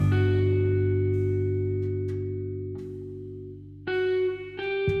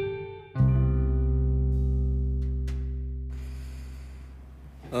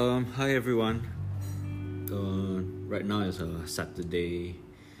Hi everyone. Right now it's Saturday,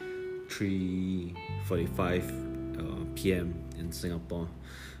 3:45 p.m. in Singapore.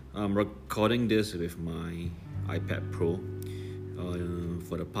 I'm recording this with my iPad Pro.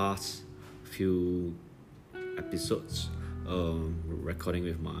 For the past few episodes, recording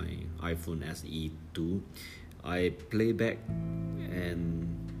with my iPhone SE 2. I play back, and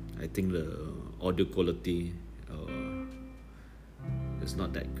I think the audio quality is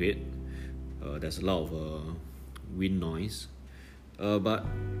not that great. There's a lot of wind noise, but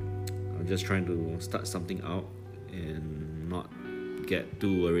I'm just trying to start something out and not get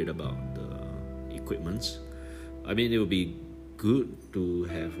too worried about the equipments. I mean, it would be good to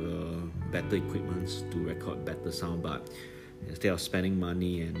have better equipments to record better sound, but instead of spending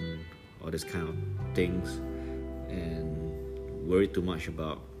money and all this kind of things and worry too much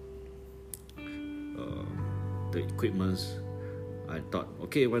about the equipments, I thought,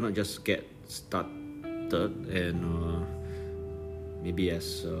 okay, why not just get started, and maybe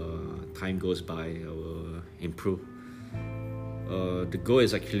as time goes by, I will improve. The goal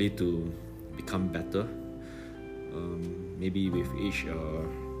is actually to become better. Maybe with each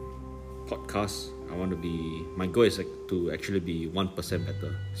podcast, my goal is to actually be 1%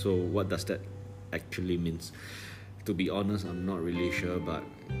 better. So what does that actually means? To be honest, I'm not really sure, but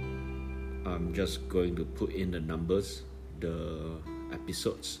I'm just going to put in the numbers, the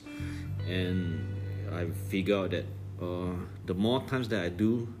episodes, and I figure out that the more times that I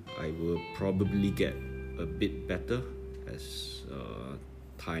do, I will probably get a bit better as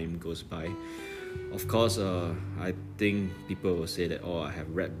time goes by. Of course, I think people will say that, I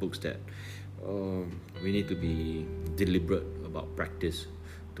have read books that we need to be deliberate about practice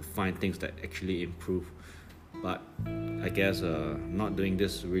to find things that actually improve. But I guess not doing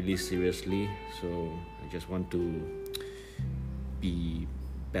this really seriously, so I just want to be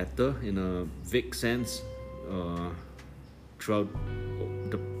better in a vague sense throughout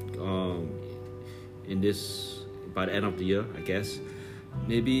the by the end of the year, I guess.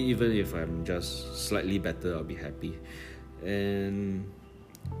 Maybe even if I'm just slightly better, I'll be happy. And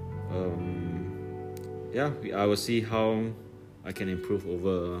I will see how I can improve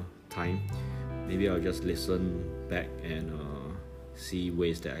over time. Maybe I'll just listen back and see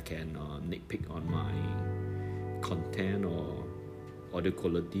ways that I can nitpick on my content or audio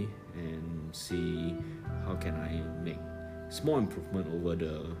quality, and see how can I make small improvement over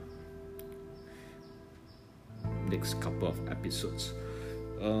the next couple of episodes.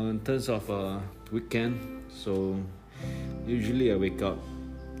 In terms of weekend, so usually I wake up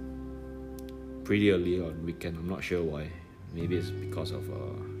pretty early on weekend. I'm not sure why. Maybe it's because of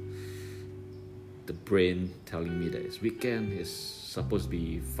the brain telling me that it's weekend, it's supposed to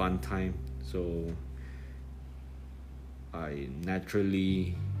be fun time. So I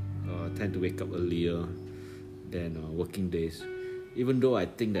naturally tend to wake up earlier than working days, even though I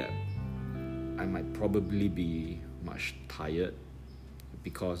think that I might probably be much tired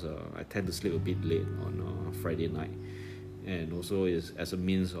because I tend to sleep a bit late on Friday night, and also is as a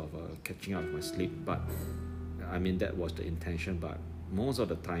means of catching up with my sleep. But I mean, that was the intention, but most of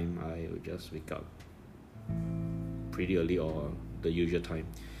the time I will just wake up pretty early or the usual time.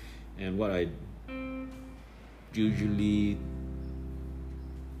 And what I usually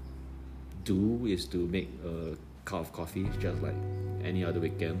do is to make a cup of coffee, just like any other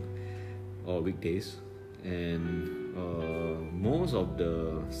weekend or weekdays. And most of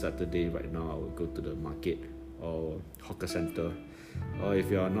the Saturday right now, I will go to the market or hawker center. Or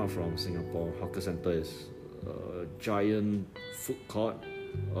if you are not from Singapore, hawker center is a giant food court.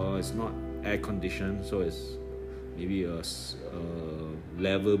 It's not air conditioned, so it's maybe a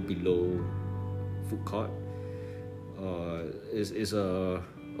level below food court. It's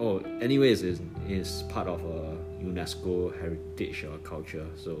part of a UNESCO heritage culture.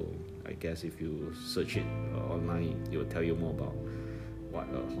 So I guess if you search it online, it will tell you more about what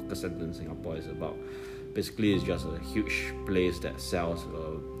a hawker center in Singapore is about. Basically, it's just a huge place that sells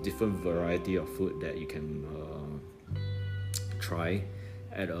a different variety of food that you can try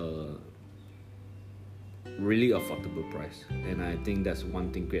at a really affordable price. And I think that's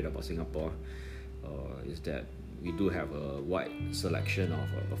one thing great about Singapore, is that we do have a wide selection of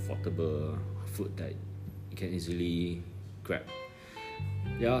affordable food that you can easily grab.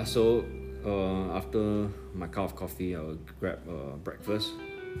 Yeah, so after my cup of coffee, I will grab breakfast.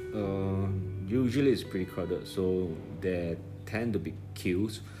 Usually it's pretty crowded, so there tend to be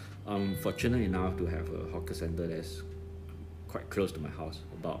queues. I'm fortunate enough to have a hawker center that's quite close to my house,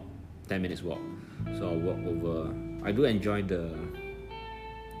 about 10 minutes walk. So I'll walk over. I do enjoy the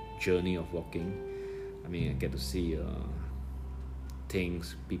journey of walking. I mean, I get to see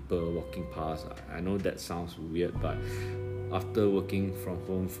things, people walking past. I know that sounds weird, but after working from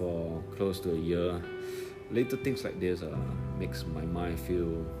home for close to a year, little things like this makes my mind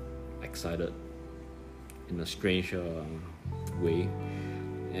feel excited in a strange way.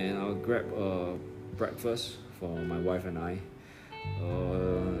 And I'll grab breakfast for my wife and I.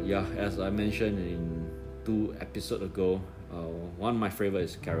 As I mentioned in 2 episodes ago, one of my favorite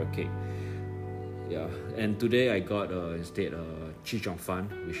is carrot cake. Yeah, and today I got instead chi cheong fan,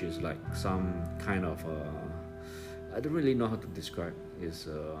 which is like some kind of I don't really know how to describe. It's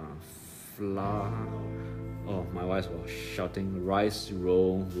flour. Oh, my wife was shouting, rice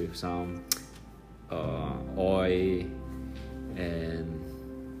roll with some oil and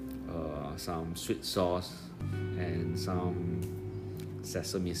some sweet sauce and some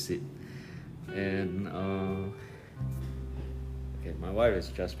sesame seed. And my wife is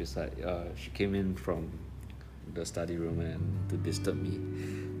just beside. She came in from the study room and to disturb me.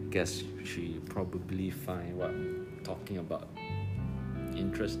 Guess she probably find what I'm talking about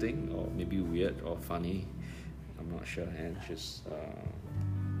interesting or maybe weird or funny. I'm not sure. And she's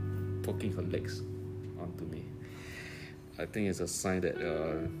poking her legs onto me. I think it's a sign that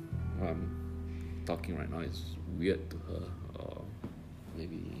what I'm talking right now is weird to her or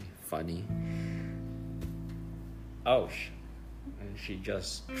maybe funny. Ouch! And she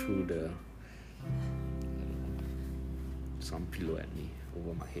just threw some pillow at me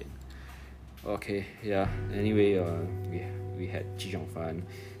over my head. Okay, yeah. Anyway, we had chi cheong fan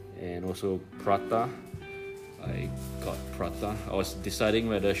and also prata. I got prata. I was deciding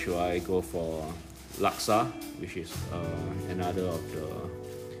whether should I go for laksa, which is another of the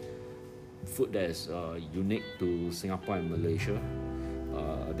food that is unique to Singapore and Malaysia.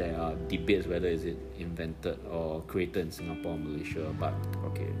 There are debates whether is it invented or created in Singapore or Malaysia, but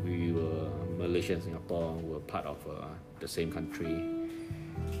okay, we were Malaysia and Singapore were part of the same country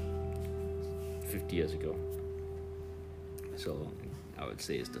 50 years ago, so I would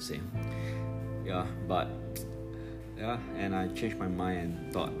say it's the same. And I changed my mind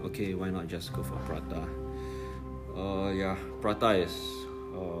and thought, okay, why not just go for prata? Prata is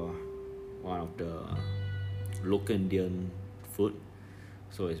one of the local Indian food.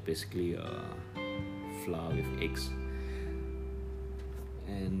 So it's basically flour with eggs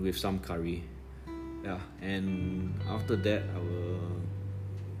and with some curry. Yeah, and after that I will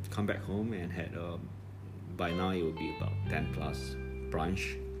come back home and had by now it will be about 10 plus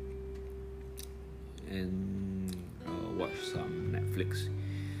brunch and watch some Netflix.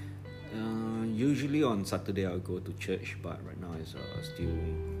 Usually on Saturday I'll go to church, but right now it's still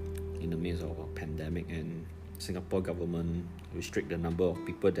in the midst of a pandemic and Singapore government restrict the number of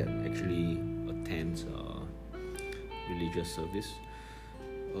people that actually attends religious service.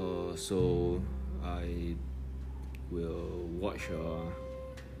 So I will watch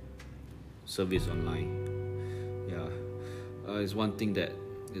service online. It's one thing that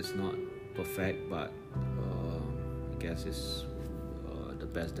is not perfect, but I guess it's the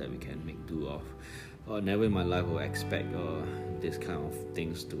best that we can make do of. Never in my life will expect this kind of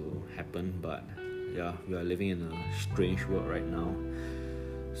things to happen, but yeah, we are living in a strange world right now.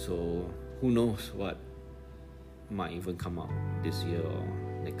 So who knows what might even come out this year or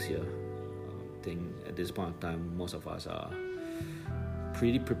next year. I think at this point of time, most of us are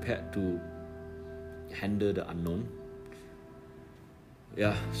pretty prepared to handle the unknown.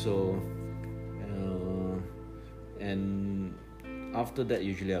 And after that,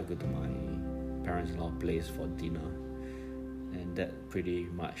 usually I'll go to my parents-in-law place for dinner, and that pretty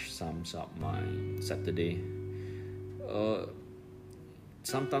much sums up my Saturday.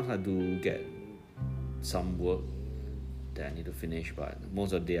 Sometimes I do get some work that I need to finish, but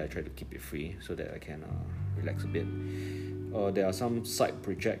most of the day I try to keep it free so that I can relax a bit. There are some side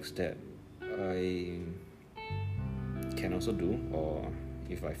projects that I can also do, or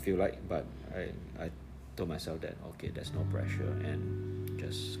if I feel like, but I told myself that okay, there's no pressure and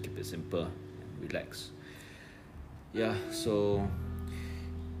just keep it simple and relax. So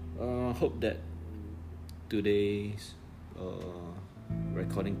hope that today's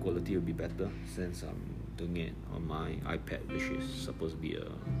recording quality will be better since I'm doing it on my iPad, which is supposed to be a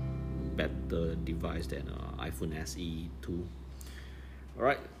better device than iPhone SE 2.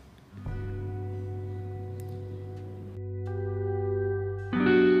 Alright,